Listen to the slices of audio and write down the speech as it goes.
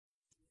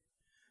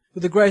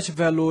With the grace of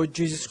our Lord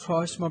Jesus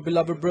Christ, my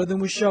beloved brethren,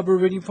 we shall be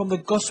reading from the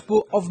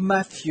Gospel of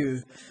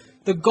Matthew.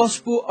 The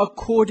Gospel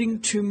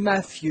according to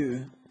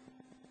Matthew.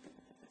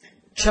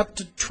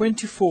 Chapter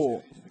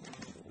 24.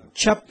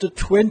 Chapter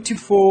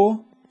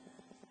 24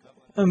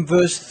 and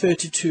verse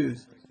 32.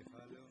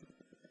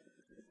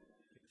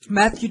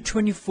 Matthew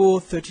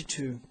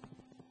 24:32.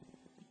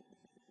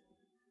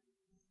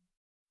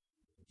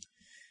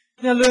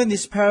 Now learn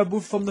this parable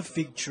from the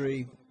fig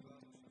tree.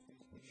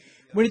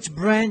 When its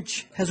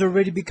branch has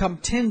already become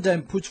tender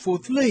and puts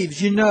forth leaves,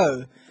 you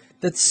know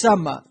that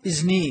summer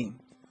is near.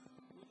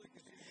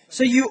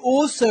 So you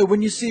also,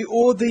 when you see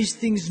all these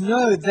things,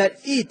 know that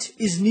it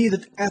is near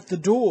at the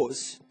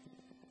doors.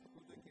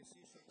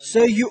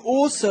 So you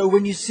also,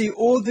 when you see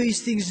all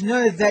these things,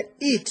 know that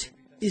it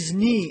is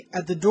near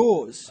at the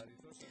doors.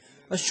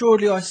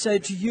 Assuredly I say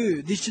to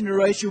you, this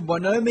generation will by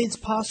no means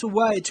pass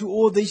away till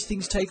all these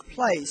things take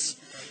place.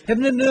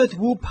 Heaven and earth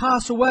will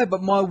pass away,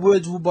 but my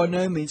words will by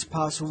no means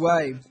pass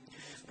away.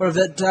 For of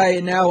that day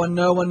and hour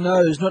no one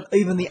knows, not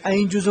even the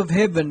angels of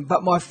heaven,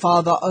 but my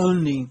Father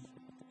only.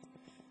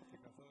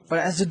 But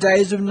as the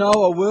days of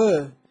Noah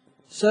were,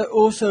 so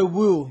also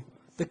will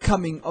the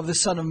coming of the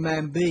Son of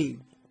Man be.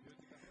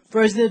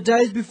 For as in the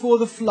days before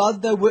the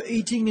flood they were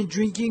eating and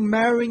drinking,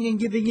 marrying and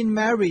giving in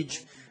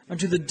marriage,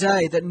 unto the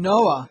day that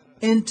Noah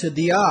entered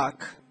the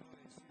ark,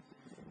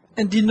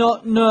 and did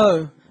not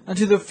know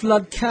until the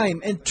flood came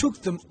and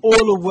took them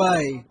all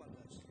away.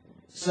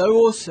 So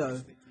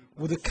also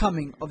will the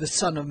coming of the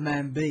Son of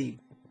Man be.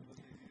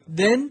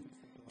 Then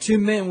 2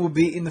 men will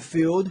be in the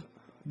field,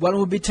 one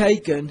will be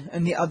taken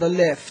and the other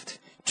left.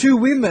 2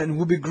 women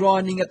will be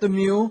grinding at the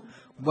mill,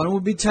 one will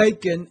be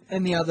taken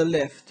and the other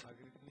left.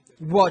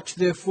 Watch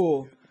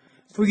therefore,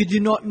 for you do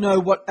not know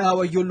what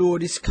hour your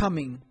Lord is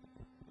coming.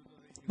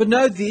 But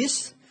know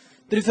this,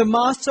 that if the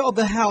master of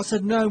the house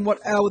had known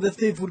what hour the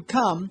thief would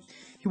come,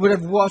 he would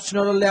have watched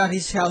and not allowed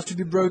his house to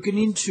be broken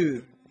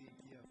into.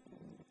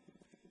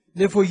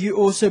 Therefore you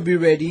also be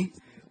ready,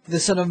 for the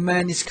Son of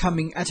Man is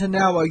coming at an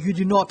hour you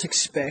do not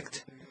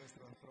expect.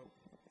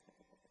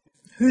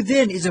 Who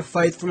then is a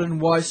faithful and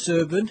wise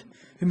servant,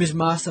 whom his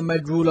master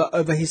made ruler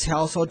over his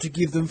household to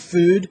give them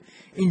food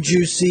in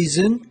due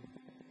season?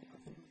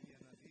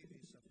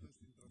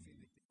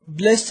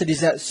 Blessed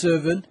is that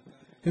servant,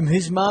 whom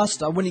his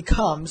master, when he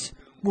comes,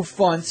 will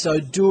find so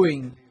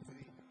doing.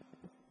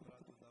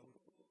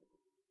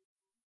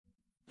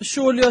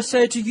 Surely I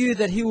say to you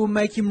that he will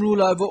make him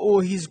rule over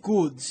all his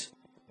goods.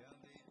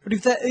 But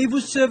if that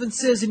evil servant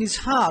says in his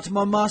heart,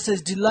 my master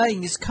is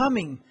delaying his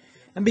coming,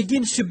 and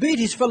begins to beat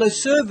his fellow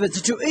servants,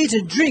 and to eat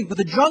and drink with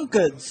the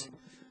drunkards,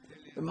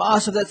 the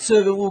master of that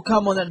servant will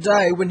come on that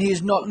day when he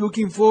is not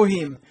looking for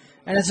him,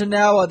 and at an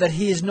hour that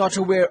he is not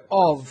aware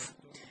of,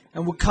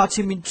 and will cut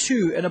him in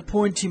two, and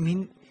appoint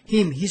him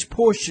his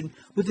portion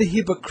with the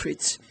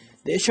hypocrites.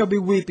 There shall be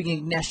weeping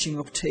and gnashing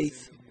of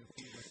teeth.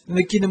 And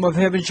the kingdom of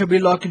heaven shall be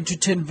likened to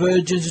 10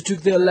 virgins who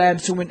took their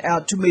lamps and went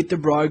out to meet the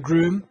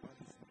bridegroom.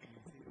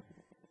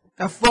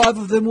 Now 5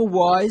 of them were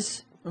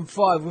wise, and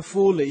 5 were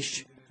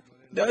foolish.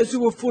 Those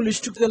who were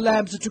foolish took their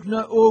lamps and took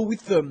no oil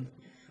with them,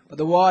 but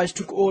the wise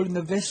took oil in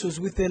the vessels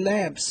with their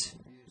lamps.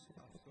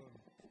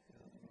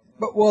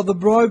 But while the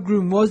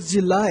bridegroom was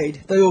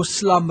delayed, they all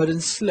slumbered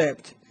and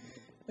slept.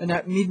 And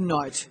at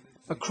midnight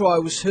a cry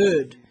was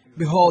heard,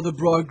 Behold, the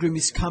bridegroom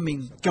is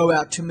coming, go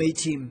out to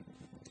meet him.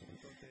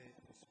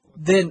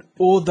 Then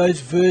all those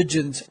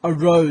virgins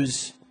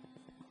arose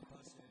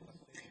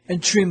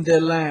and trimmed their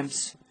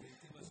lamps.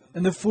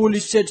 And the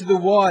foolish said to the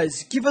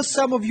wise, Give us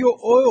some of your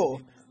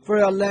oil,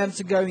 for our lamps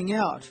are going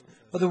out.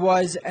 But the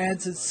wise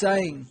answered,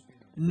 saying,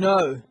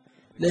 No,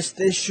 lest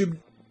there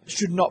should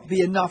not be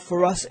enough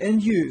for us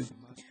and you,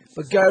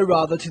 but go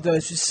rather to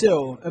those who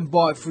sell, and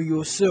buy for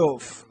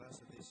yourself.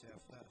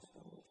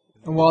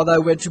 And while they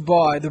went to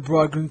buy, the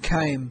bridegroom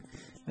came,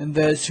 and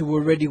those who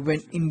were ready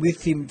went in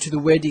with him to the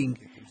wedding,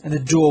 and the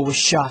door was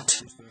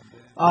shut.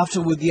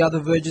 Afterward the other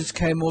virgins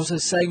came also,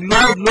 saying,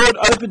 Lord, Lord,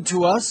 open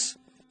to us.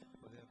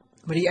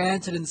 But he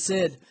answered and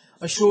said,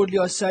 Assuredly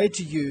I say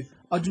to you,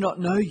 I do not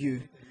know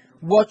you.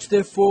 Watch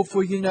therefore,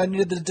 for you know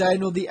neither the day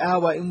nor the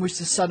hour in which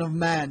the Son of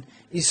Man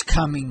is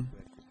coming.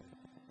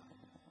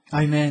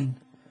 Amen.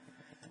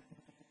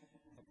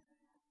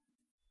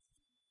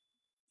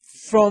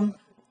 From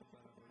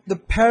the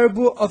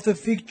parable of the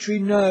fig tree,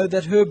 know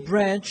that her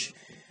branch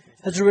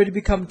has already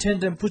become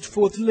tender and puts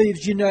forth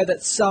leaves. You know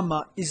that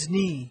summer is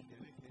near.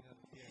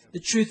 The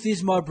truth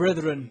is, my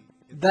brethren,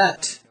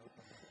 that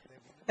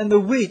and the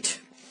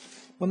wheat,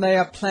 when they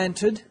are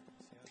planted,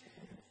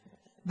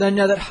 they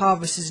know that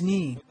harvest is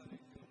near.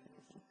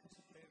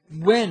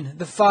 When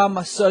the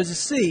farmer sows a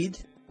seed,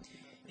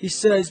 he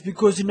sows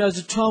because he knows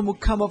the time will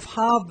come of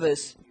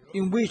harvest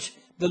in which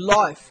the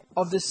life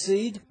of the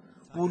seed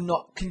will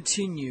not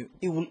continue.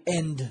 It will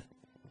end.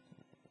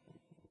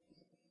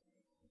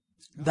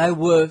 They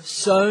were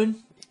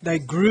sown, they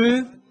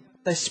grew,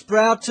 they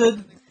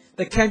sprouted,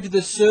 they came to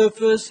the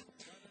surface,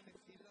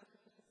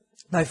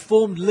 they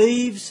formed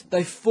leaves,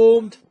 they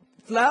formed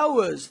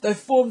flowers, they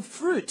formed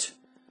fruit.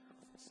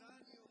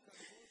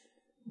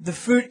 the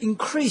fruit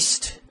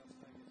increased,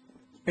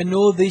 and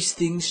all these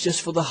things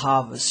just for the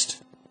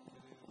harvest.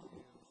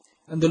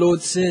 And the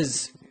Lord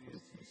says,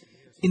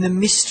 in the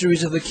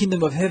mysteries of the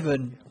kingdom of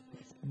heaven,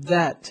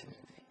 that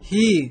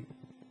He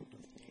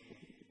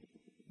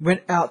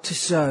went out to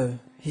sow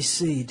His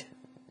seed.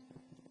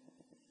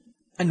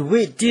 And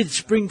wheat did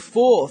spring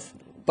forth,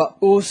 but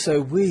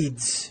also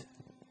weeds,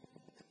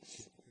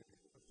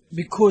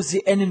 because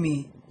the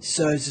enemy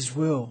sows as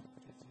well.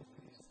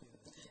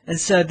 And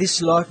so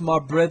this life, my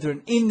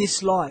brethren, in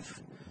this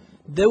life,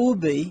 there will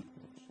be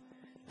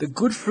the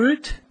good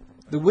fruit,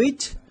 the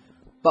wheat,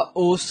 but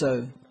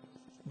also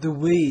the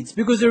weeds.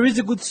 Because there is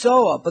a good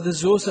sower, but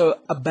there's also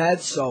a bad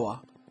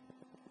sower.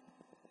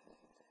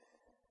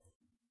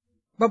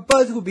 But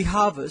both will be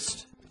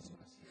harvest.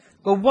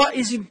 But what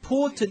is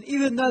important,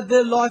 even though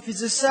their life is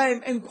the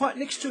same and quite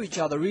next to each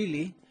other,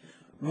 really,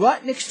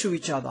 right next to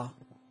each other.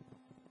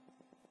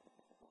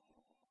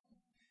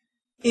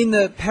 In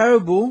the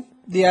parable,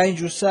 the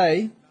angels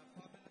say,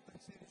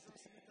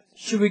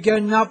 should we go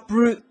and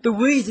uproot the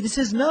weeds? And He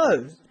says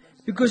no,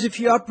 because if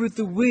you uproot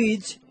the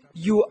weeds,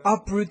 you will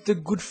uproot the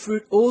good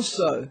fruit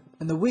also,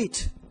 and the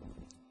wheat.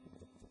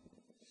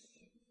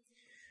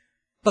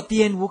 But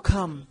the end will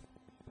come.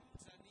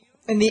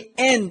 And the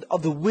end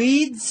of the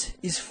weeds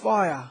is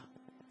fire.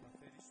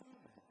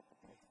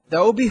 They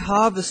will be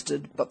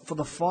harvested, but for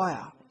the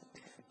fire.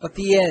 But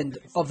the end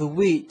of the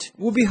wheat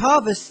will be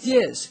harvested,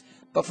 yes,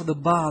 but for the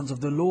barns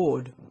of the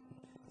Lord.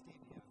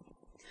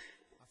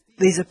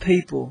 These are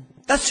people.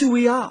 That's who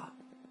we are.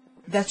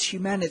 That's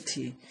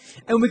humanity.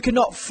 And we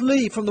cannot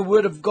flee from the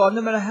Word of God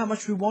no matter how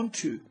much we want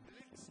to.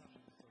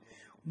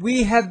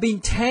 We have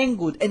been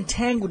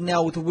entangled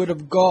now with the Word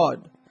of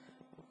God.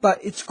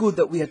 But it's good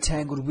that we are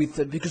tangled with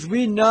it, because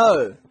we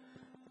know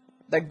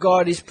that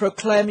God is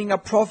proclaiming a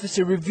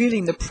prophecy,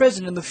 revealing the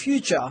present and the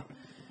future,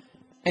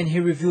 and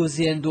He reveals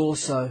the end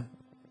also.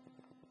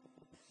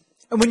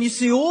 And when you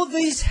see all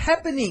these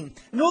happening,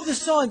 and all the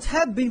signs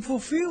have been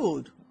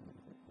fulfilled,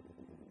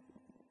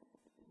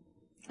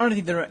 I don't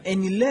think there are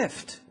any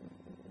left.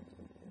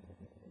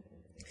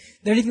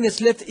 The only thing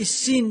that's left is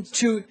sin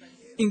to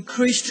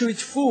increase to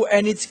its full,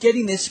 and it's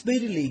getting there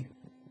speedily.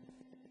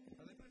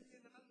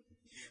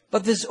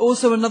 But there's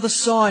also another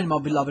sign, my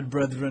beloved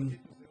brethren,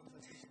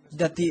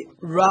 that the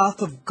wrath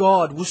of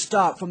God will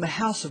start from the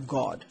house of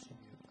God.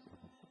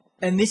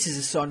 And this is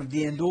a sign of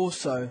the end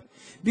also.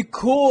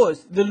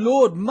 Because the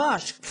Lord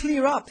must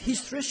clear up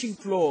His threshing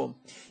floor.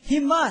 He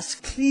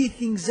must clear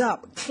things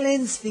up,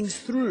 cleanse things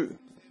through,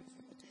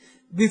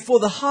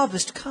 before the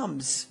harvest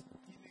comes.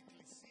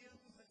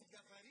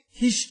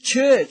 His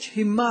church,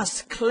 He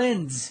must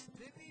cleanse.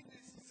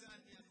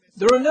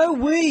 There are no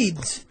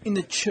weeds in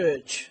the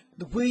church.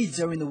 The weeds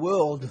are in the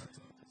world.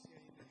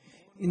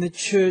 In the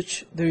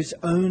church, there is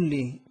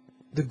only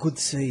the good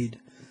seed.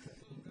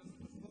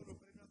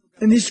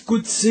 And this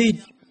good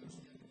seed,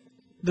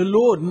 the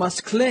Lord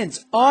must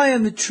cleanse. I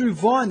am the true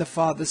vine, the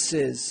Father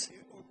says.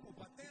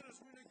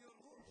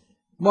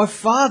 My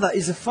Father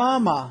is a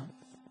farmer.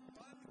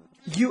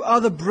 You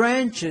are the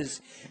branches.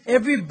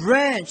 Every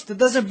branch that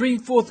doesn't bring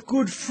forth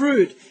good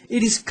fruit,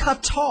 it is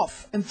cut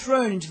off and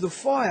thrown into the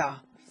fire.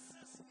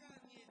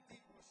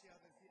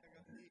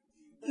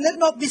 Let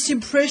not this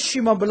impress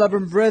you, my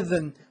beloved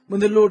brethren,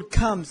 when the Lord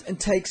comes and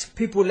takes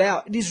people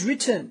out. It is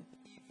written,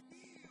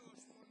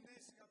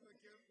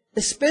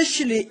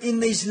 especially in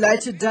these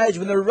later days,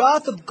 when the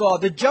wrath of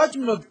God, the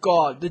judgment of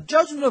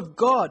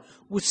God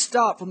will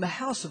start from the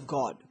house of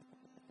God.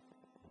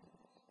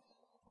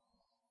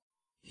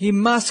 He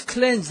must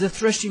cleanse the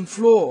threshing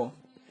floor.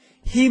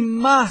 He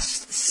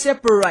must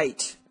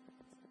separate.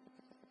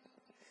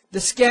 The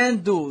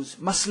scandals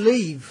must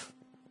leave.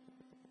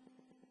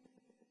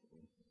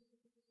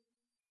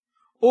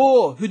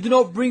 All who do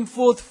not bring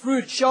forth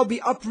fruit shall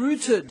be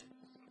uprooted.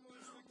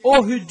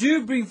 All who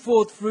do bring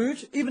forth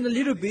fruit, even a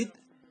little bit,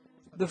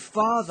 the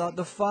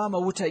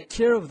farmer will take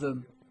care of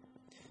them,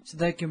 so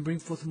they can bring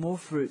forth more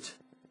fruit.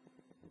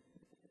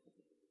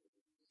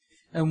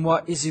 And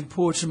what is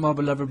important, my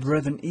beloved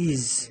brethren,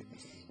 is,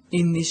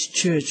 in this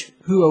church,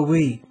 who are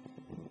we?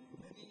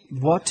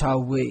 What are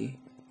we?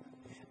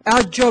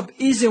 Our job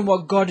isn't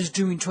what God is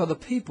doing to other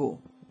people.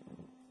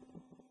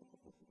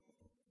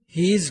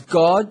 He is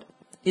God.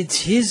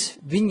 It's His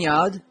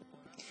vineyard.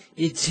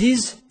 It's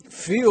His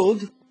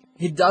field.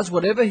 He does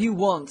whatever He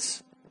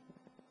wants.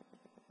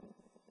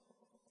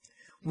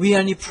 We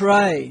only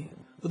pray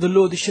for the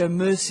Lord to show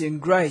mercy and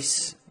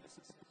grace.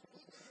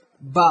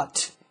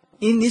 But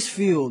in this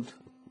field,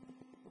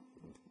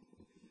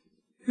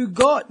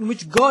 in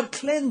which God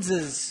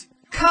cleanses,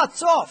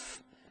 cuts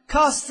off,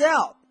 casts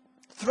out,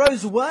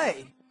 throws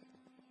away,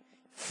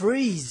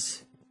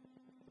 frees,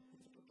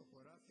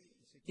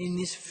 in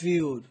this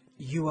field,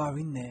 you are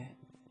in there.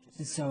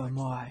 And so am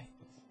I.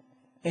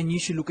 And you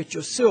should look at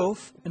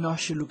yourself, and I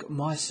should look at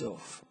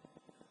myself.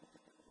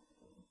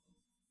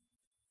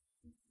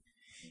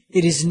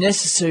 It is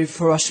necessary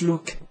for us to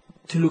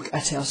look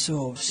at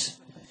ourselves.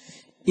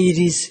 It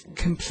is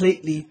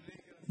completely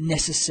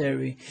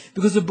necessary.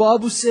 Because the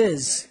Bible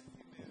says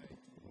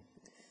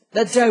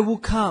That day will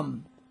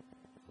come,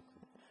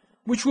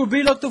 which will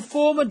be like the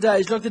former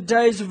days, like the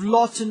days of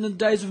Lot and the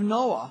days of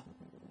Noah.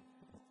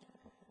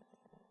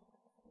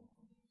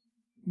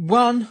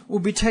 One will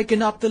be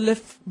taken up,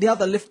 the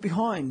other left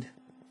behind.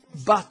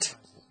 But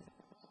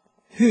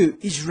who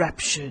is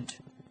raptured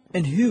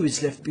and who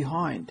is left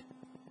behind?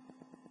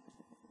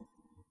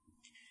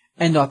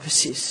 And I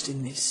persist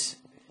in this.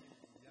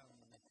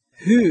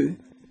 Who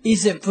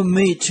isn't for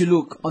me to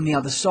look on the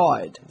other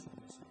side?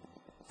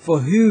 For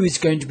who is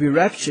going to be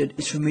raptured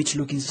is for me to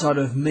look inside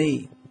of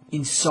me.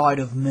 Inside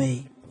of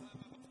me.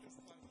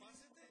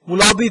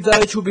 Will I be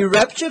those who will be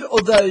raptured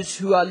or those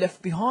who are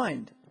left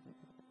behind?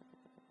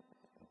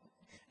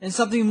 And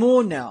something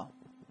more now.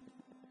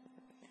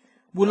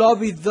 Will I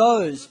be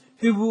those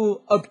who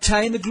will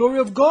obtain the glory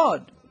of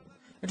God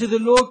until the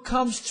Lord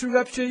comes to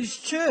rapture His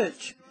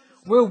church,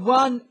 where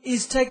one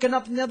is taken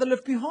up and the other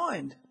left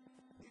behind?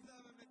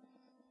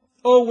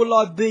 Or will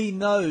I be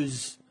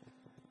those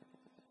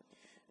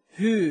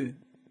who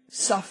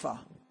suffer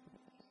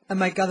and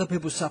make other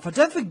people suffer?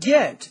 Don't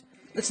forget,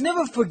 let's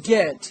never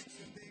forget,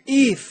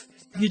 if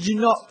you do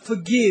not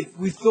forgive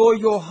with all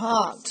your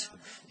heart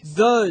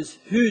those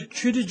who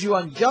treated you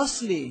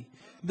unjustly,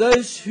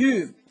 those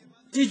who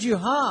did you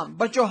harm,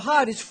 but your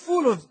heart is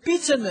full of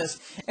bitterness,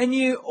 and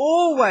you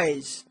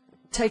always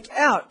take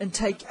out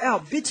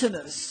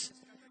bitterness,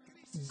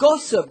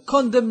 gossip,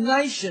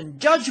 condemnation,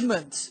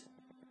 judgment,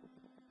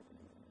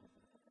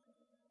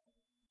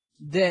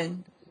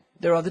 then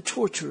there are the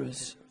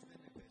torturers.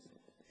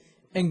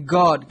 And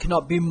God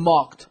cannot be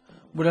mocked.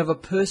 Whatever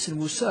person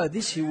will sow,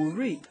 this he will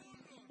reap.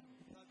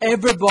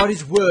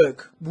 Everybody's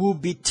work will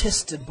be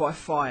tested by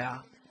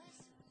fire.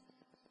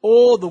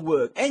 All the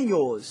work, and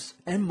yours,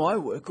 and my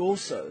work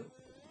also.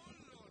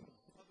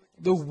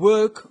 The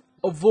work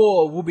of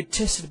all will be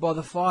tested by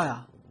the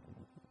fire.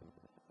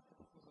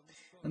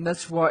 And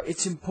that's why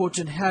it's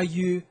important how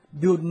you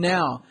build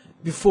now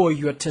before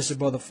you are tested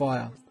by the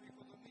fire.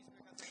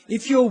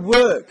 If your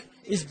work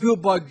is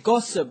built by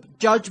gossip,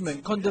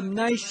 judgment,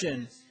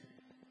 condemnation,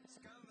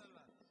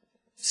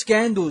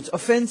 scandals,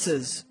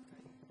 offenses,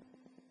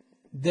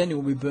 then it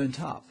will be burnt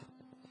up.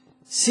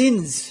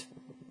 Sins,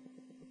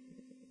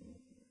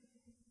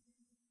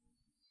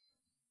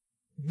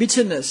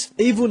 bitterness,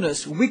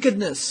 evilness,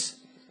 wickedness,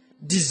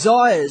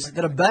 desires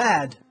that are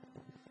bad,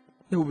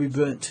 it will be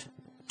burnt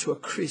to a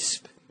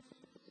crisp.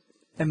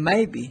 And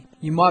maybe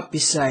you might be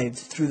saved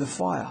through the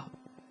fire.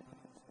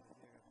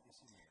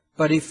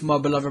 But if, my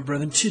beloved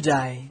brethren,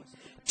 today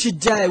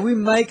we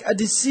make a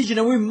decision,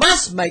 and we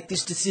must make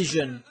this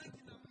decision.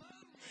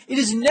 It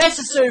is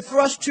necessary for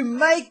us to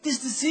make this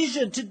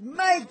decision, to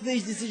make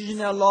these decisions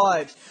in our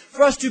lives,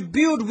 for us to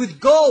build with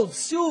gold,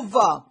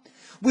 silver,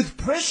 with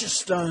precious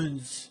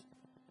stones.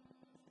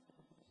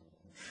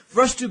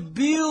 For us to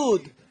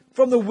build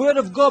from the Word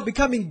of God,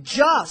 becoming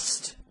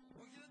just,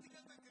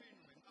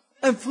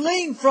 and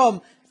fleeing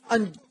from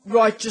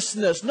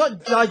unrighteousness,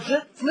 not judge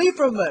it, flee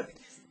from it.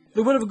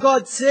 The Word of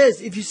God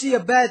says, if you see a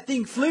bad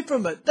thing, flee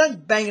from it.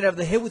 Don't bang it over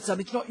the head with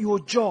something. It's not your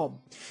job.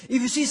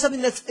 If you see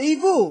something that's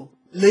evil,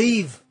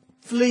 leave.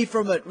 Flee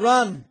from it.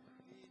 Run.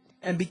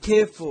 And be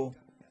careful.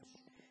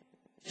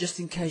 Just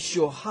in case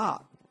your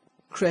heart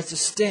creates a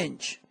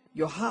stench.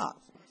 Your heart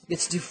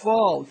gets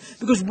defiled.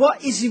 Because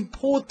what is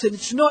important,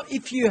 it's not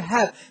if you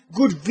have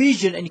good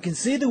vision and you can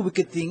see the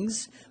wicked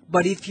things,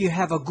 but if you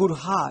have a good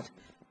heart,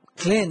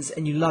 cleanse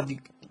and you love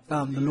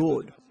the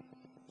Lord.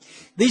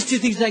 These two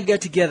things don't go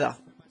together.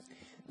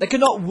 They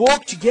cannot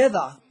walk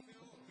together.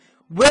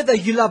 Whether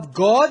you love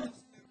God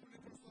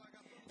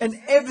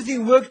and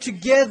everything work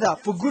together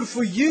for good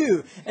for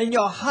you, and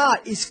your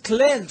heart is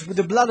cleansed with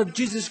the blood of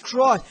Jesus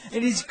Christ, and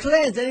it is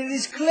cleansed, and it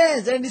is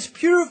cleansed, and it is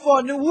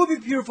purified, and it will be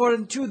purified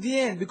until the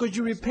end, because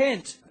you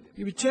repent,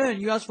 you return,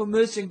 you ask for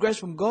mercy and grace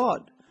from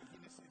God,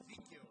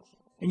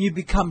 and you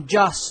become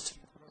just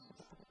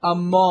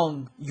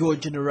among your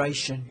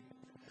generation.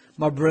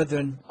 My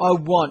brethren, I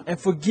want, and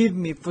forgive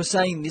me for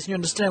saying this, and you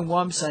understand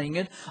why I'm saying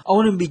it, I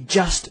want to be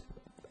just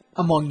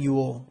among you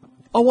all.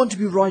 I want to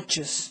be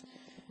righteous,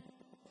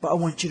 but I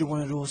want you to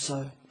want it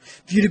also.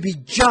 For you to be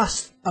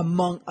just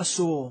among us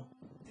all.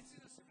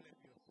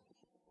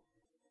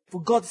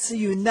 For God to see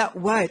you in that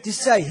way, to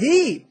say,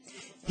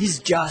 He's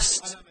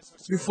just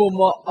before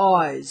my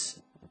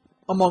eyes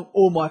among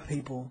all my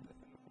people.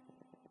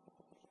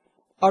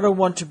 I don't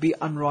want to be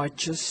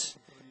unrighteous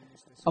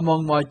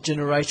among my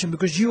generation,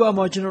 because you are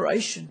my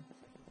generation.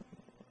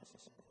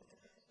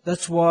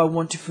 That's why I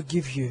want to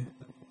forgive you.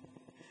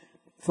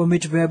 For me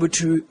to be able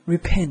to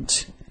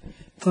repent.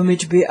 For me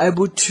to be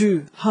able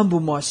to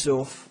humble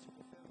myself.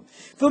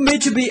 For me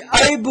to be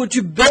able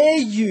to bear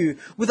you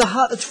with a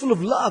heart that's full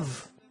of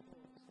love.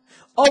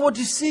 I want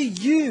to see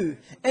you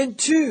and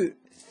to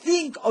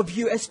think of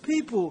you as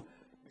people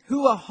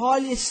who are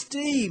highly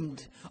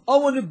esteemed. I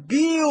want to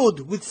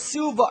build with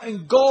silver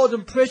and gold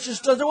and precious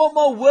stones. I want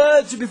my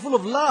words to be full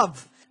of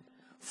love,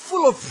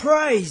 full of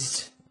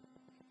praise,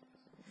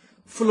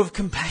 full of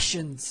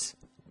compassions.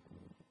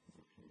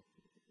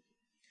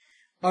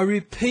 I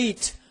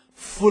repeat,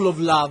 full of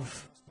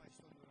love.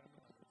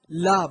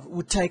 Love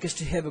will take us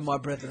to heaven, my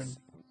brethren,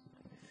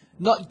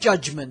 not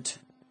judgment.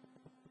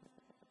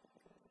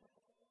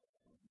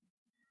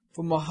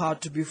 For my heart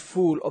to be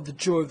full of the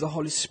joy of the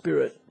Holy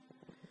Spirit,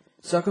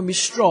 so I can be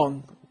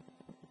strong.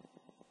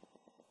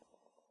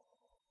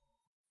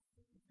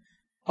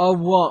 I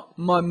want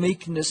my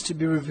meekness to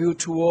be revealed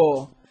to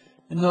all,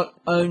 and not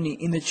only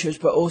in the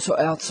church but also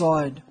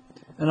outside.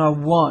 And I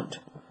want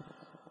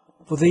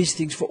for these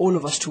things for all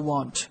of us to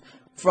want,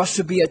 for us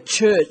to be a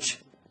church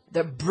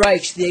that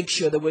breaks the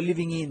eggshell that we're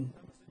living in,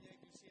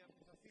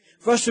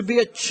 for us to be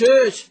a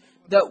church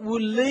that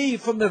will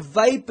leave from the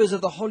vapors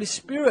of the Holy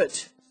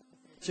Spirit,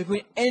 so we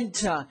can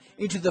enter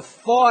into the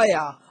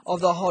fire of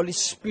the Holy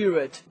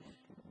Spirit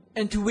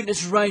and to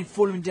witness rain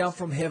falling down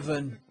from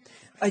heaven.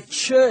 A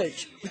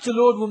church which the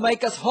Lord will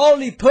make us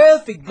holy,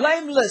 perfect,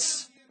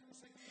 blameless,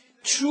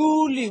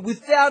 truly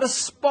without a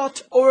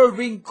spot or a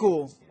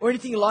wrinkle or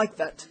anything like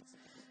that.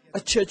 A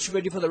church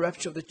ready for the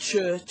rapture of the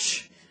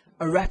church,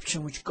 a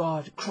rapture which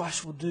God,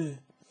 Christ, will do.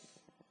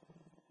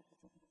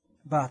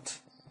 But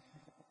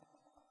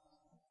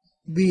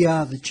we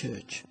are the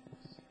church.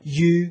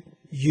 You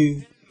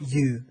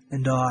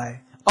and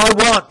I. I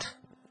want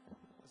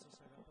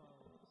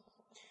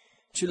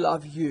to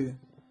love you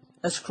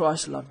as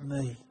Christ loved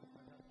me.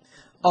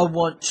 I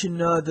want to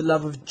know the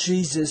love of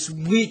Jesus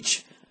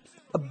which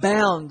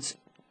abounds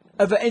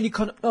over any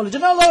kind of knowledge.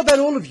 And I know about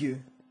all of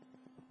you.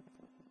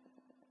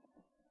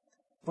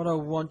 But I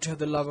want to have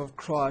the love of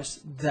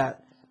Christ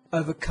that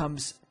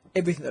overcomes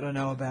everything that I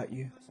know about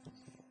you.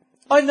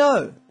 I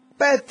know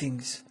bad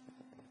things.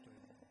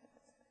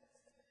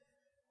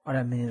 I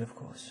don't mean it, of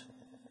course.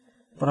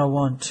 But I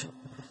want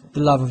the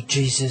love of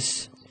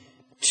Jesus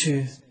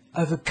to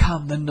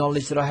overcome the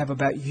knowledge that I have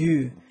about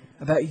you.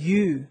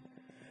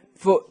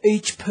 For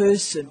each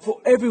person,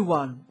 for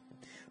everyone,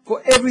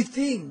 for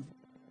everything.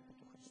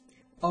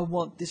 I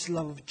want this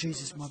love of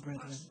Jesus, my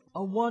brethren. I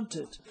want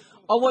it.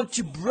 I want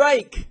to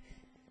break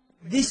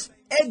this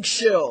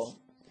eggshell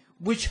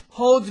which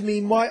holds me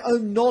in my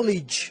own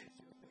knowledge.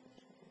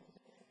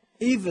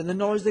 Even the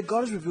knowledge that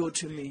God has revealed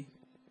to me.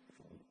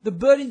 The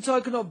bird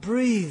inside cannot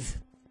breathe.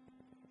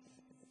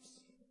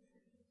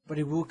 But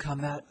it will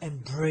come out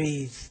and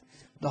breathe.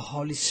 The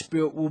Holy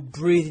Spirit will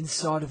breathe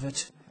inside of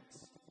it.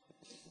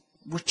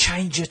 Will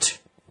change it.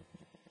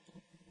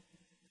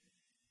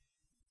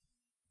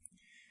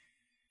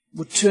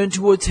 Will turn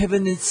towards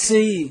heaven and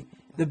see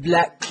the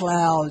black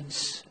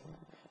clouds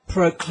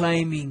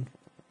proclaiming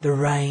the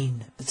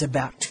rain that's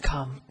about to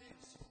come.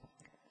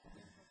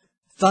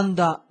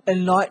 Thunder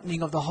and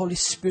lightning of the Holy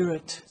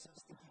Spirit.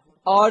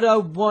 I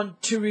don't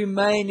want to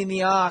remain in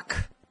the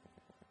ark.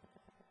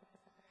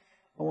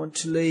 I want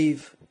to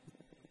leave.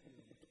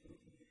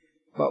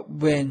 But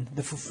when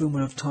the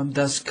fulfillment of time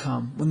does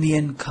come, when the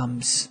end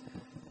comes,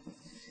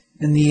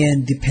 then the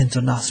end depends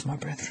on us, my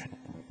brethren.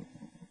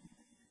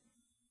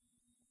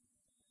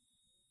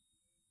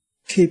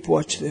 Keep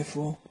watch,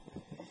 therefore,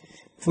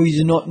 for you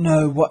do not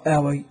know what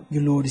hour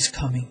your Lord is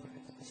coming.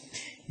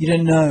 You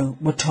don't know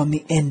what time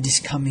the end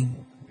is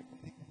coming.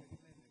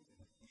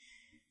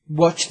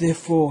 Watch,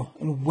 therefore,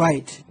 and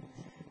wait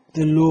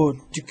the Lord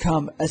to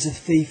come as a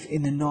thief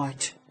in the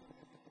night.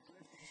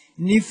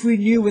 And if we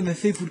knew when the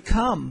thief would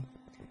come,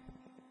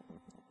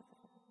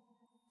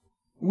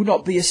 we would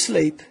not be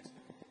asleep.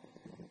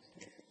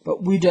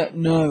 But we don't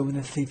know when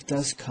the thief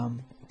does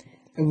come.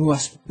 And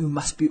we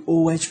must be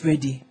always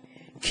ready,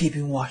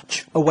 keeping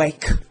watch,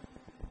 awake.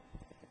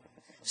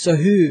 So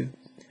who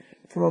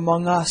from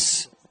among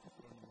us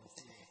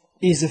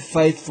is a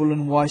faithful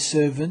and wise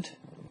servant,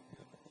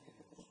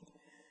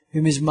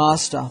 whom his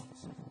master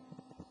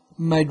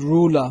made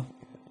ruler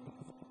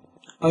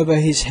over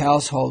his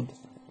household,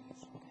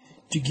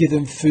 to give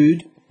them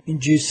food in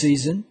due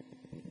season?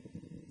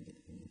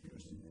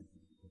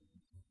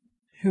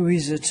 Who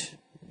is it?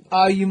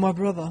 Are you my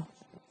brother?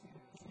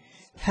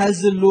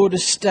 Has the Lord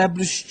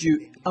established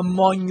you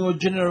among your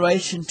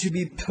generation to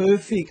be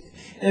perfect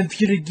and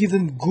for you to give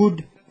them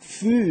good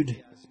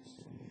food?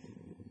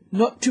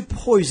 Not to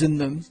poison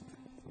them,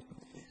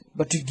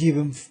 but to give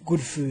them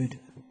good food.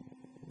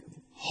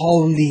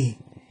 Holy,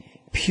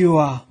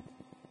 pure,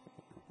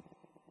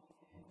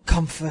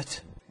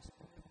 comfort,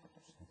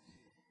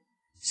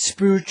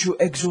 spiritual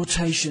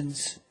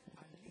exhortations,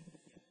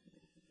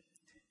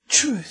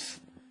 truth,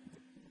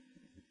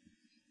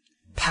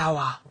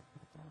 power,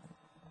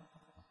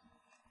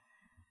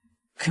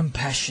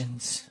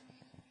 compassions,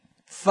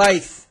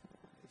 faith.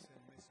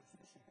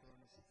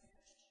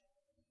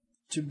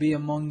 To be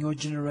among your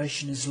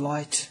generation is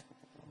light.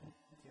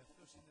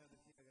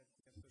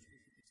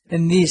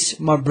 And this,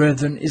 my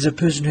brethren, is a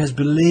person who has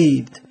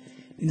believed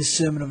in the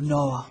sermon of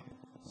Noah,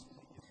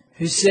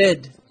 who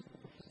said,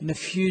 in a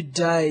few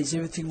days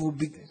everything will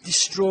be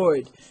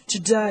destroyed.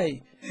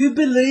 Today, who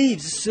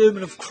believes the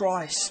sermon of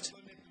Christ?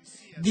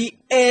 The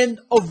end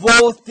of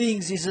all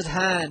things is at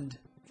hand.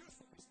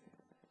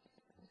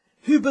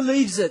 Who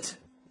believes it?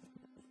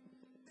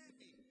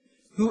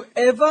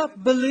 Whoever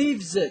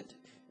believes it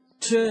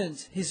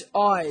turns his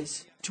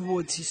eyes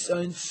towards his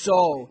own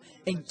soul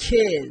and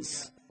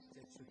cares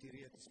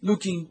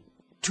looking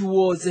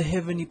towards the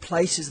heavenly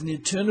places and the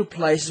eternal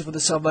places for the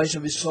salvation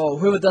of his soul.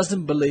 Whoever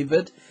doesn't believe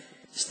it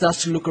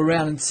starts to look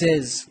around and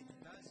says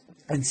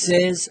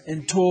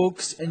and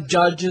talks and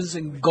judges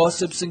and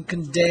gossips and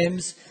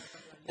condemns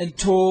and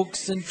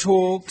talks and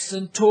talks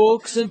and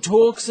talks and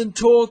talks and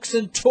talks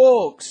and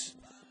talks.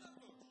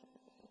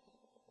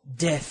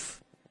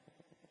 Death.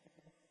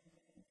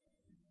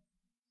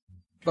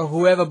 But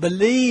whoever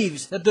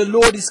believes that the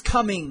Lord is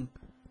coming,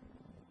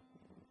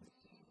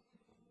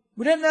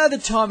 we don't know the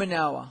time and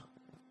hour,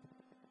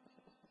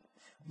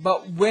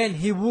 but when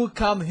He will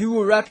come, He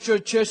will rapture a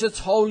church that's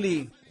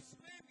holy,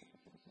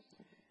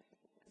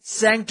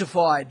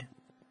 sanctified.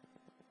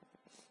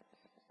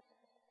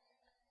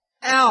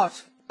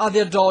 Out are the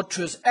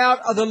adulterers, out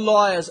are the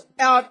liars,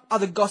 out are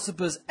the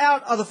gossipers,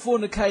 out are the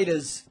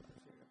fornicators.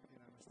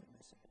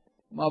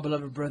 My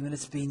beloved brethren,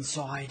 let's be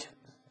inside.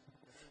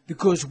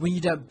 Because when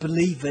you don't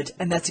believe it,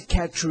 and that's a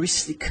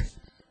characteristic,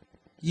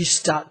 you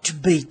start to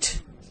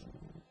beat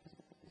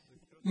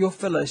your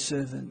fellow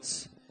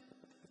servants.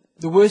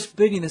 The worst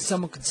beating that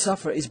someone could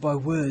suffer is by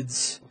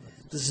words.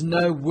 There's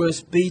no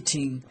worse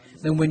beating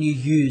than when you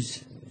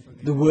use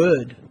the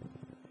word.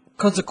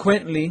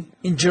 Consequently,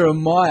 in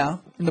Jeremiah,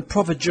 in the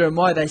prophet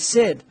Jeremiah, they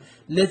said,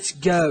 let's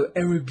go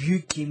and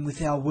rebuke him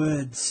with our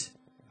words.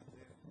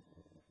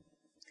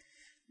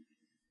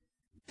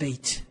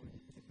 Beat.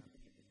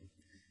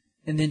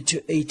 And then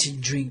to eat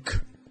and drink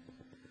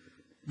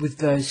with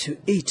those who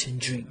eat and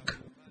drink.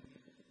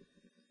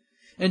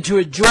 And to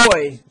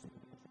enjoy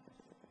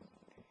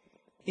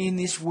in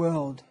this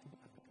world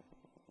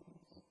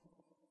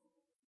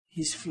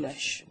his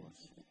flesh,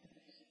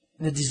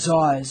 the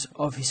desires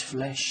of his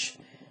flesh,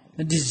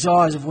 the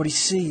desires of what he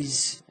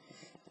sees,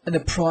 and the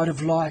pride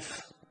of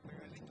life.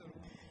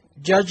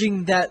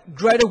 Judging that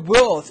greater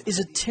wealth is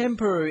a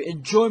temporary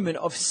enjoyment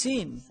of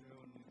sin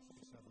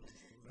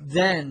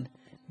than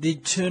the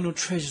eternal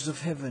treasures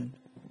of heaven.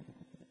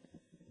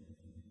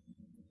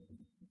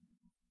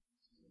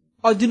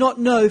 I do not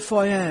know if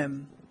I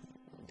am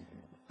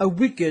a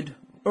wicked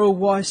or a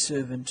wise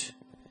servant,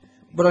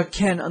 but I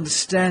can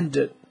understand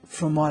it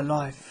from my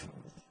life.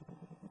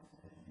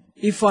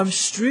 If I'm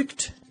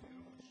strict,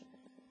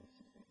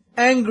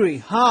 angry,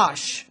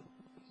 harsh,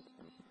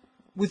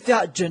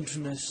 without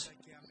gentleness,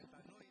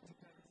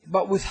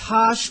 but with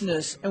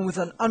harshness and with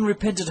an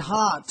unrepentant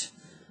heart,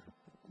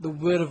 the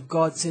Word of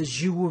God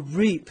says you will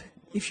reap,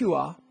 if you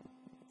are,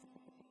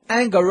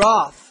 anger,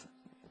 wrath,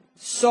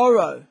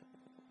 sorrow.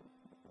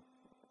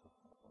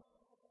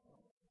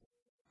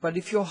 But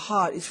if your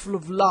heart is full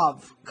of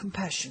love,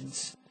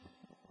 compassions,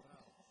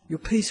 you're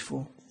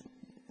peaceful,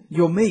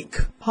 you're meek,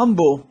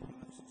 humble,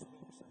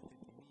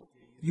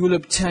 you will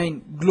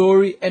obtain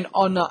glory and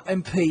honor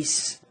and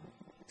peace,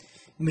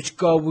 which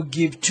God will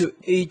give to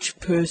each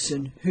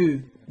person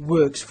who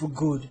works for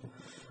good.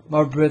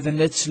 My brethren,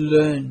 let's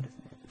learn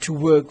to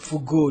work for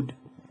good,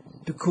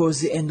 because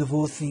the end of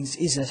all things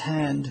is at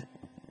hand.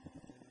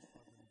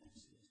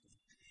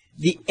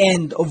 The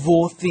end of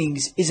all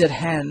things is at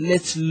hand.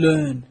 Let's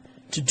learn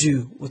to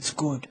do what's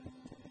good,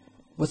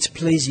 what's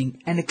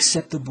pleasing and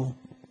acceptable,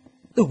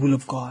 the will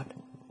of God.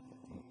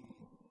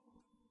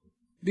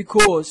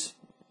 Because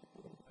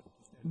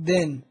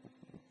then,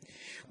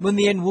 when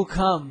the end will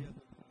come,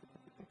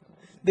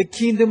 the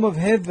kingdom of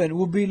heaven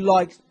will be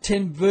like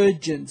 10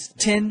 virgins,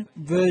 10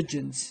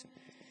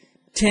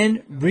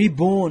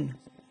 reborn,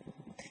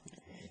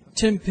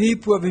 10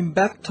 people who have been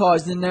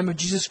baptized in the name of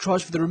Jesus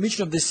Christ for the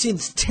remission of their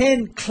sins,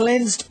 10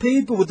 cleansed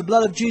people with the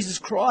blood of Jesus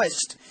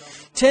Christ,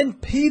 10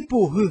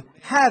 people who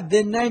have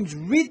their names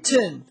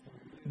written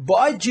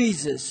by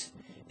Jesus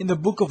in the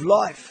book of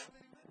life.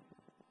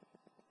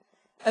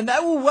 And they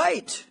will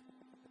wait.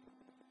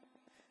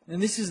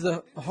 And this is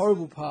the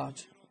horrible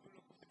part.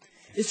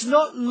 It's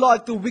not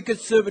like the wicked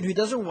servant who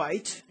doesn't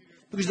wait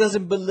because he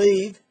doesn't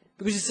believe,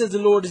 because he says the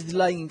Lord is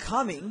delaying in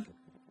coming.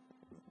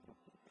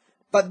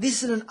 But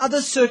this is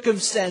another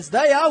circumstance.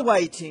 They are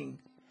waiting.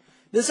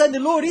 They're saying the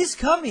Lord is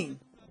coming.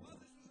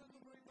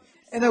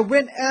 And they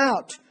went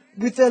out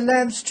with their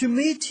lambs to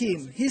meet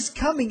him. He's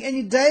coming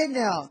any day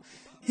now.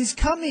 He's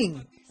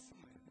coming.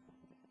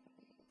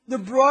 The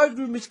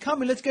bridegroom is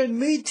coming. Let's go and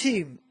meet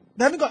him.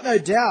 They haven't got no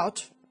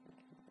doubt.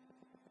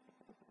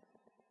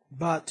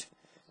 But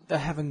they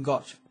haven't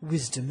got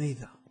wisdom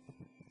either.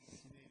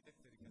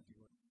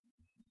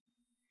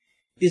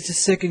 It's the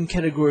second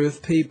category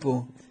of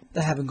people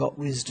that haven't got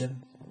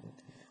wisdom.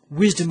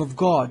 Wisdom of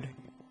God.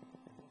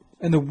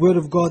 And the Word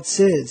of God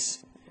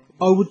says,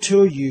 I will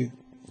tell you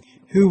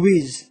who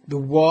is the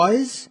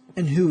wise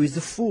and who is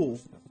the fool.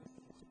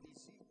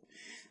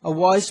 A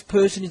wise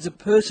person is a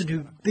person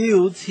who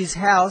builds his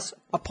house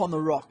upon the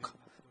rock.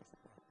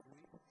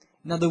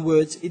 In other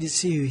words, it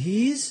is he who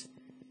hears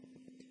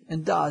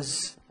and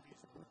does.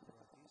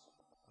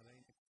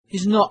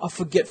 He's not a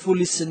forgetful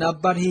listener,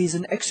 but he is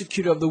an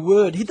executor of the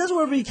word. He does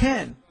whatever he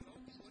can.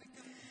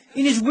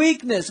 In his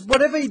weakness,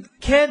 whatever he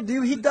can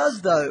do, he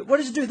does though. What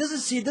does he do? He doesn't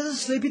sit, he doesn't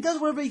sleep, he does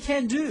whatever he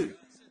can do.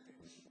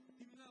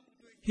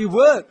 He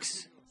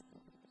works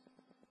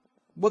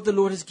what the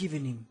Lord has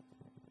given him.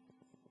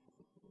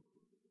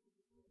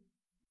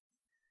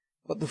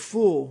 But the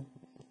fool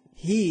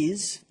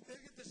hears.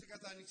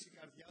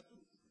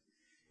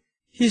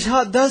 His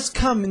heart does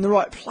come in the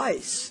right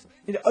place.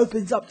 It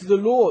opens up to the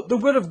Lord. The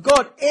word of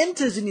God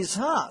enters in his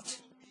heart.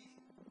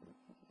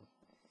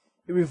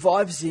 It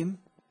revives him,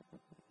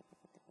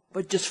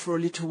 but just for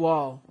a little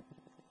while.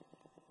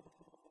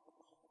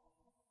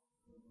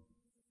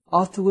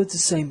 Afterwards, the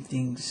same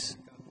things.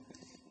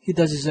 He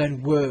does his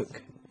own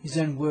work, his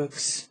own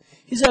works,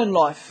 his own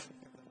life.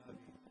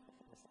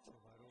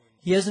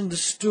 He has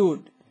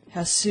understood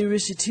how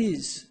serious it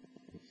is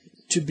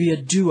to be a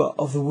doer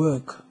of the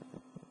work.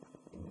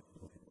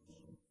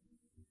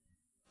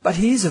 But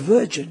he is a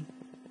virgin.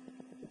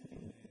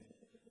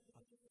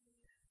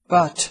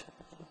 But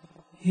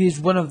he is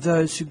one of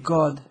those who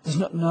God does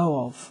not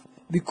know of,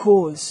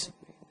 because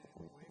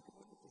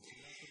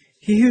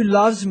he who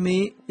loves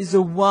me is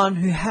the one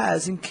who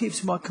has and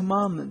keeps my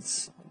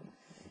commandments.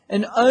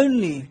 And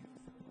only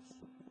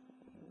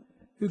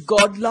who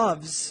God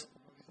loves,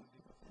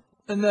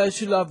 and those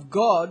who love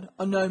God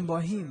are known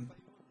by him.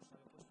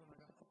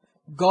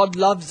 God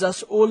loves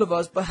us, all of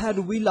us, but how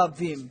do we love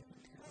him?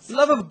 The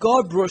love of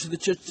God brought us to the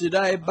church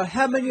today, but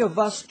how many of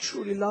us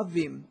truly love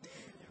him?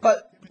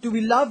 But do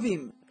we love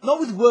him not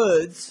with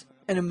words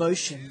and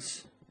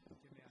emotions?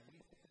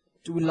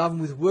 Do we love him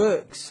with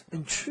works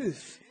and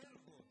truth?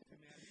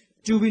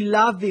 Do we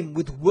love him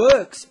with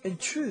works and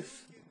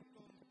truth?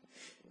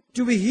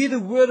 Do we hear the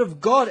word of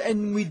God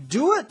and we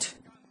do it?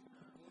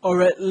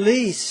 Or at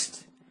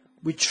least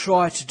we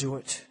try to do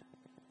it?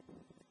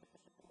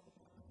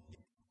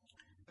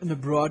 And the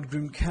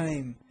bridegroom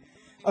came.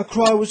 A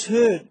cry was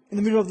heard in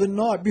the middle of the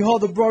night,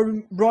 "Behold,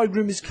 the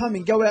bridegroom is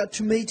coming, go out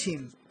to meet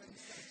him."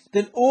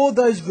 Then all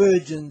those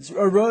virgins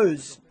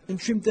arose and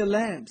trimmed their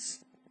lamps.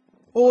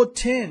 All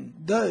 10,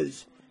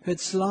 those who had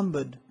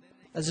slumbered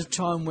as the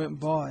time went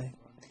by.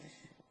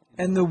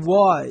 And the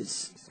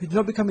wise, who did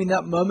not become in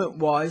that moment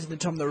wise in the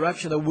time of the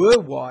rapture, they were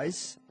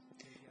wise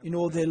in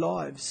all their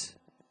lives,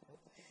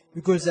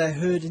 because they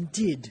heard and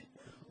did.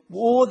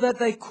 All that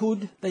they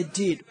could, they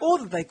did. All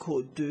that they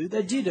could do,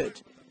 they did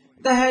it.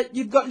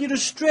 You've got little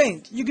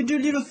strength, you can do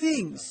little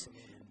things,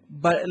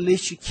 but at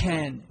least you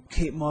can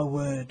keep my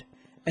word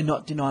and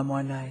not deny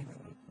my name.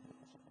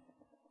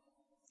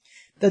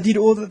 They did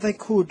all that they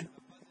could.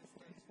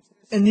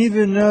 And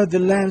even though the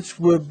lamps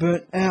were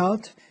burnt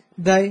out,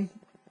 they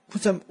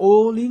put some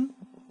oil in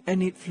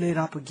and it flared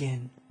up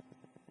again.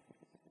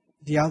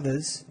 The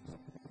others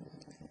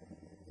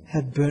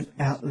had burnt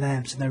out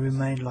lamps and they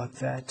remained like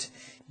that.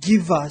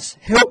 Give us,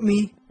 help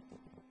me.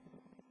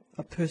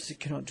 A person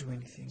cannot do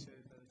anything.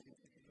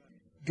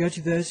 Go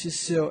to those who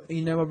sell,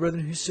 you know, my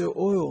brethren, who sell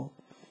oil.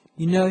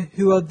 You know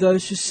who are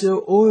those who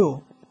sell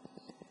oil?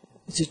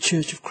 It's the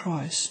Church of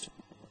Christ.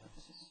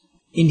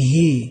 In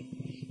here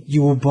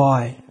you will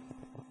buy.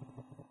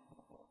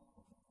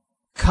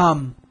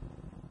 Come.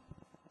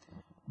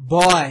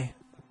 Buy.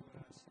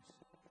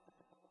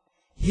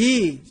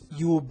 Here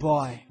you will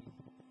buy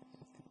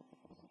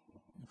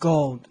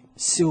gold,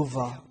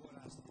 silver,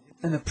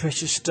 and the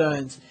precious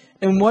stones.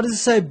 And what does it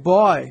say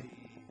buy?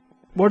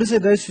 What does it say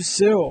those who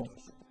sell?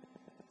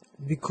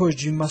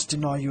 Because you must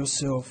deny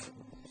yourself.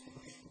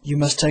 You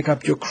must take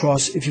up your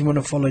cross if you want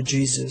to follow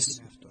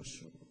Jesus.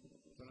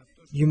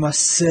 You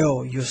must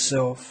sell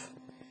yourself.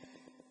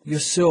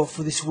 Yourself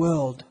for this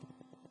world.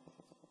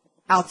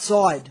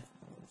 Outside.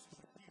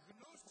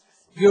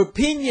 Your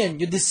opinion,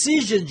 your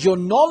decisions, your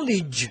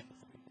knowledge.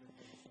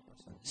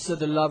 So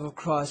the love of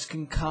Christ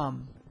can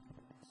come,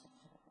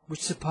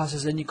 which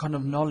surpasses any kind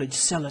of knowledge.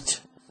 Sell it.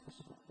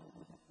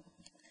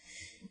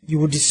 You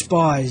will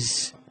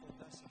despise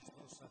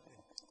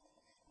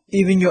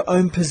even your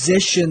own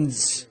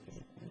possessions.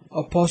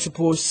 Apostle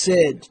Paul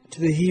said to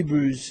the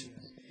Hebrews,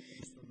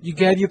 you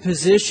gave your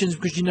possessions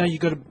because you know you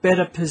got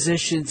better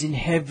possessions in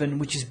heaven,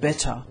 which is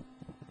better.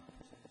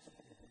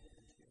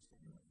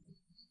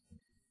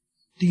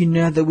 Do you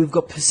know that we've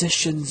got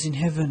possessions in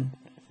heaven,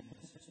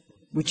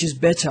 which is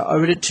better? I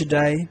read it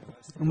today,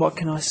 and what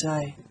can I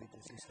say?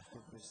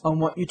 I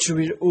want you to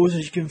read it also so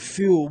you can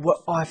feel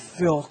what I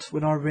felt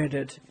when I read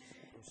it.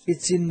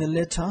 It's in the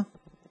letter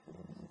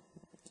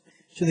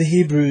to the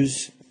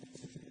Hebrews.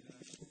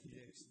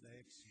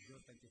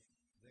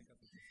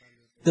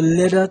 The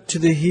letter to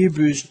the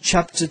Hebrews,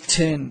 chapter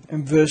 10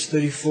 and verse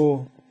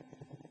 34.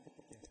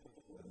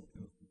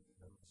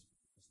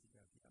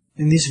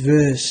 In this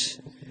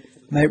verse,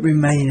 may it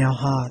remain in our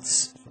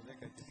hearts.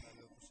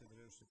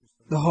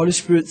 The Holy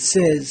Spirit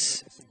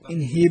says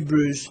in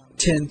Hebrews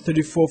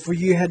 10:34, "For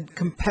you had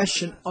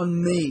compassion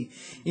on me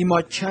in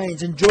my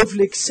chains, and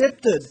joyfully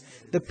accepted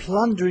the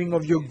plundering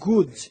of your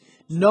goods,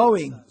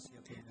 knowing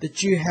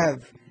that you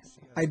have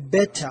a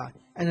better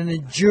and an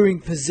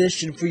enduring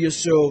possession for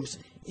yourselves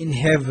in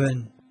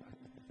heaven."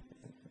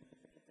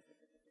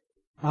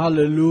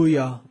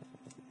 Hallelujah.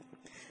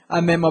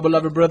 Amen, my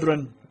beloved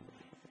brethren.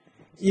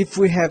 If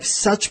we have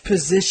such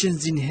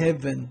possessions in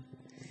heaven,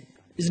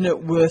 isn't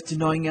it worth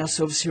denying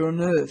ourselves here on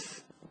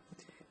earth?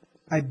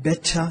 A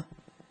better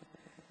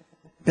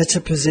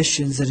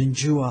possessions that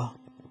endure.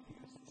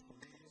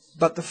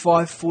 But the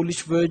 5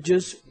 foolish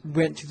virgins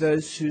went to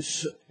those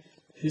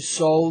who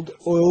sold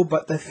oil,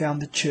 but they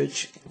found the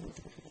church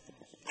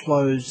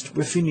closed.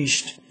 We're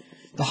finished.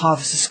 The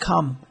harvest has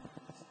come.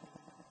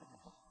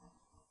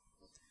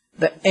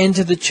 They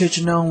entered the church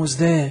and no one was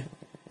there.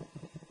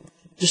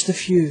 Just a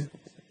few.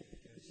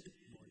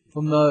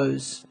 From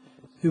those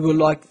who were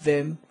like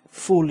them,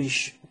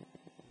 foolish.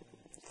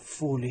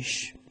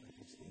 Foolish.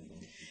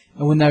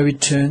 And when they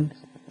returned,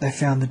 they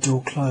found the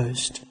door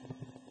closed.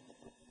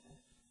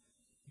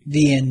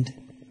 The end.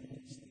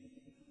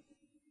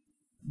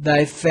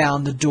 They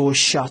found the door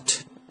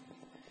shut.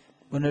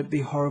 Wouldn't it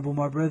be horrible,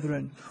 my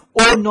brethren?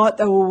 All night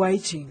they were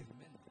waiting.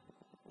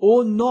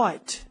 All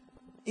night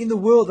in the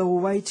world they were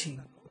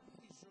waiting.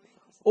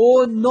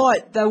 All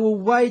night they were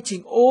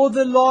waiting. All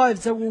their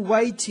lives they were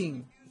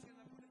waiting.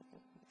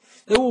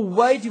 They were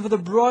waiting for the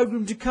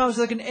bridegroom to come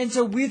so they can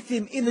enter with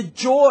him in the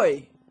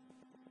joy.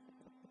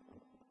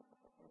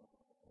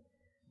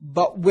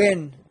 But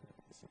when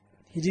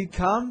he did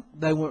come,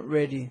 they weren't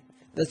ready.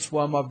 That's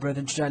why, my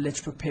brethren, today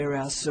let's prepare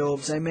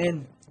ourselves.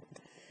 Amen.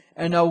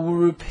 And I will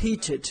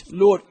repeat it.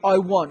 Lord, I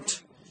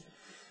want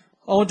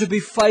to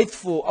be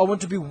faithful. I want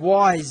to be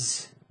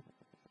wise.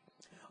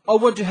 I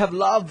want to have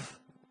love.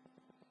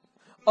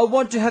 I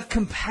want to have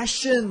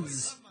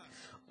compassions.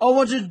 I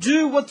want to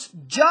do what's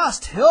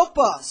just. Help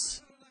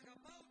us.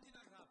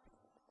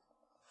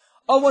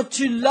 I want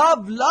to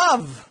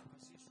love.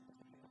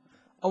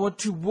 I want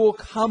to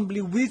walk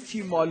humbly with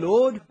you, my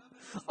Lord.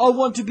 I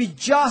want to be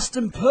just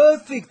and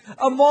perfect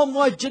among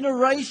my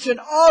generation.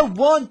 I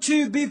want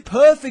to be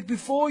perfect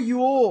before you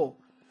all.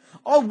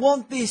 I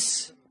want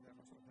this.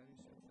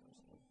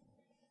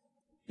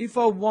 If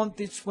I want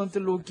this, won't the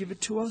Lord give it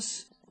to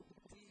us?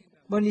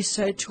 When He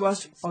said to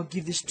us, I'll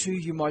give this to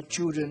you, my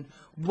children.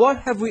 What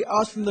have we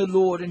asked from the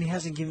Lord and He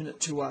hasn't given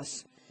it to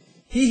us?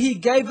 He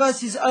gave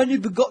us His only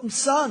begotten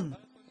Son.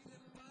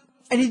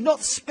 And He did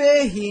not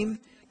spare Him,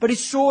 but He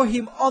saw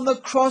Him on the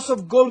cross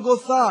of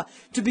Golgotha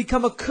to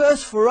become a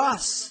curse for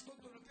us.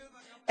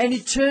 And He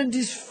turned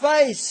His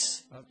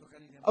face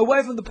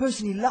away from the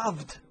person He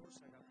loved.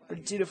 But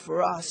He did it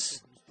for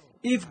us.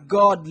 If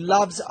God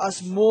loves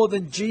us more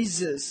than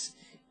Jesus,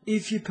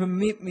 if you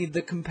permit me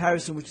the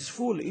comparison, which is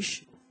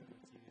foolish,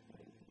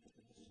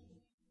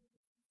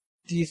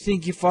 do you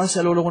think if I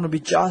say, Lord, I want to be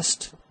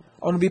just,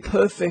 I want to be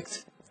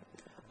perfect,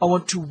 I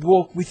want to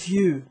walk with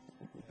you,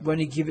 won't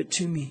you give it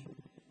to me?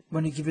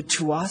 Won't you give it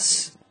to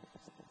us?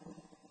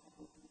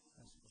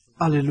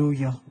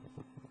 Hallelujah.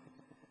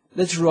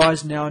 Let's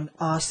rise now and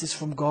ask this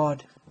from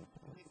God.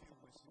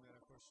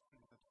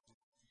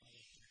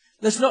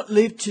 Let's not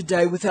live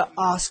today without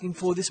asking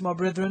for this, my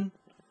brethren.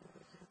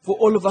 For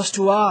all of us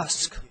to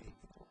ask.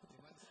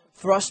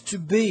 For us to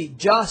be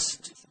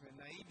just.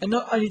 And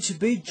not only to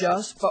be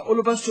just, but all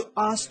of us to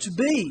ask to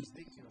be.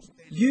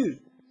 You,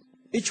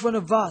 each one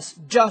of us,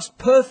 just,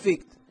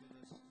 perfect.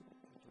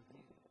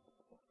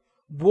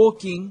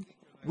 Walking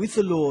with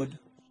the Lord.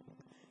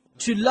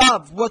 To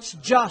love what's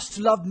just,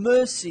 to love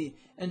mercy,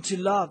 and to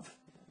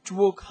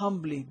walk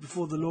humbly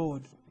before the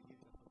Lord.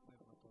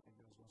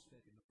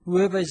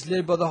 Whoever is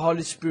led by the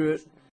Holy Spirit